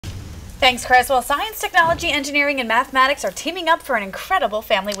Thanks, Chris. Well, science, technology, engineering, and mathematics are teaming up for an incredible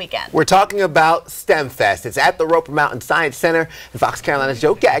family weekend. We're talking about Stemfest. It's at the Roper Mountain Science Center, and Fox Carolina's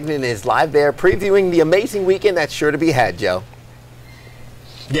Joe Gagnon is live there previewing the amazing weekend that's sure to be had, Joe.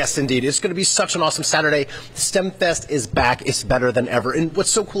 Yes, indeed. It's going to be such an awesome Saturday. Stemfest is back. It's better than ever. And what's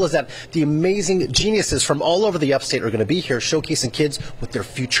so cool is that the amazing geniuses from all over the upstate are going to be here showcasing kids what their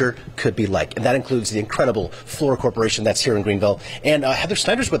future could be like. And that includes the incredible Fluor Corporation that's here in Greenville. And Heather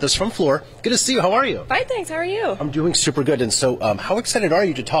Snyder's with us from Fluor. Good to see you. How are you? Fine, thanks. How are you? I'm doing super good. And so how excited are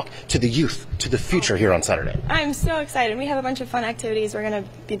you to talk to the youth, to the future here on Saturday? I'm so excited. We have a bunch of fun activities we're going to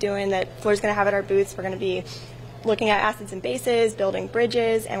be doing that Fluor's going to have at our booths. We're going to be looking at acids and bases, building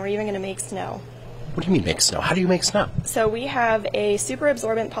bridges, and we're even going to make snow. What do you mean make snow? How do you make snow? So we have a super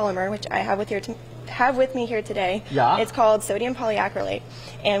absorbent polymer, which I have with me here today. Yeah. It's called sodium polyacrylate,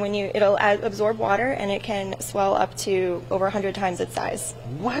 and it'll absorb water, and it can swell up to over 100 times its size.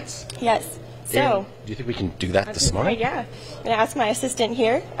 What? Yes. So. And do you think we can do that this morning? Yeah. I'm going to ask my assistant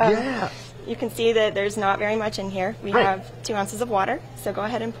here. Yeah. You can see that there's not very much in here. We have 2 ounces of water, so go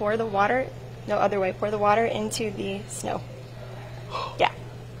ahead and pour the water. No other way. Pour the water into the snow. Yeah.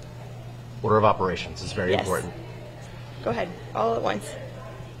 Order of operations is very important. Go ahead. All at once.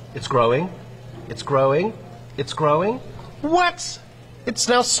 It's growing. It's growing. It's growing. What? It's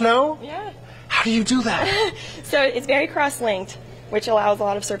now snow? Yeah. How do you do that? So it's very cross-linked, which allows a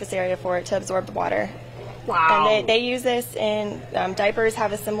lot of surface area for it to absorb the water. Wow. And they use this in diapers,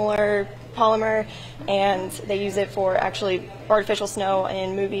 have a similar polymer, and they use it for actually artificial snow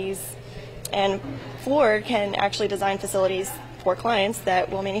in movies. And Fluor can actually design facilities for clients that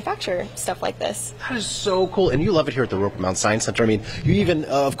will manufacture stuff like this. That is so cool. And you love it here at the Roper Mountain Science Center. I mean, you even,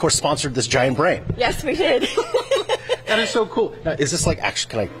 of course, sponsored this giant brain. Yes, we did. That is so cool. Now, is this like, actually,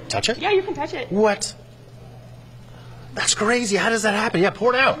 can I touch it? Yeah, you can touch it. What? That's crazy. How does that happen? Yeah,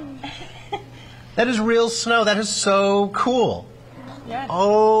 pour it out. That is real snow. That is so cool. Yeah.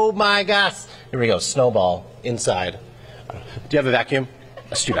 Oh my gosh. Here we go. Snowball inside. Do you have a vacuum?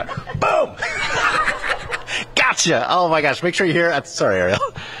 Let's do that. Boom! Gotcha! Oh my gosh, make sure you hear. Sorry, Ariel.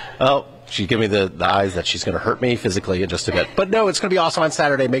 Oh, she gave me the eyes that she's going to hurt me physically in just a bit. But no, it's going to be awesome on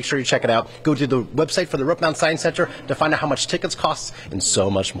Saturday. Make sure you check it out. Go to the website for the Roper Mountain Science Center to find out how much tickets cost and so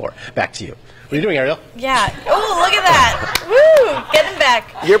much more. Back to you. What are you doing, Ariel? Yeah. Oh, look at that. Woo! Get him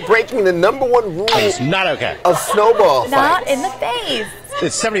back. You're breaking the #1 rule It's not okay. of snowball Not fights. in the face.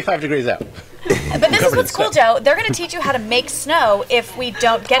 It's 75 degrees out. But this is what's cool, Joe. They're going to teach you how to make snow if we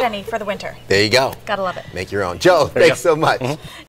don't get any for the winter. There you go. Gotta love it. Make your own. Joe, thanks so much.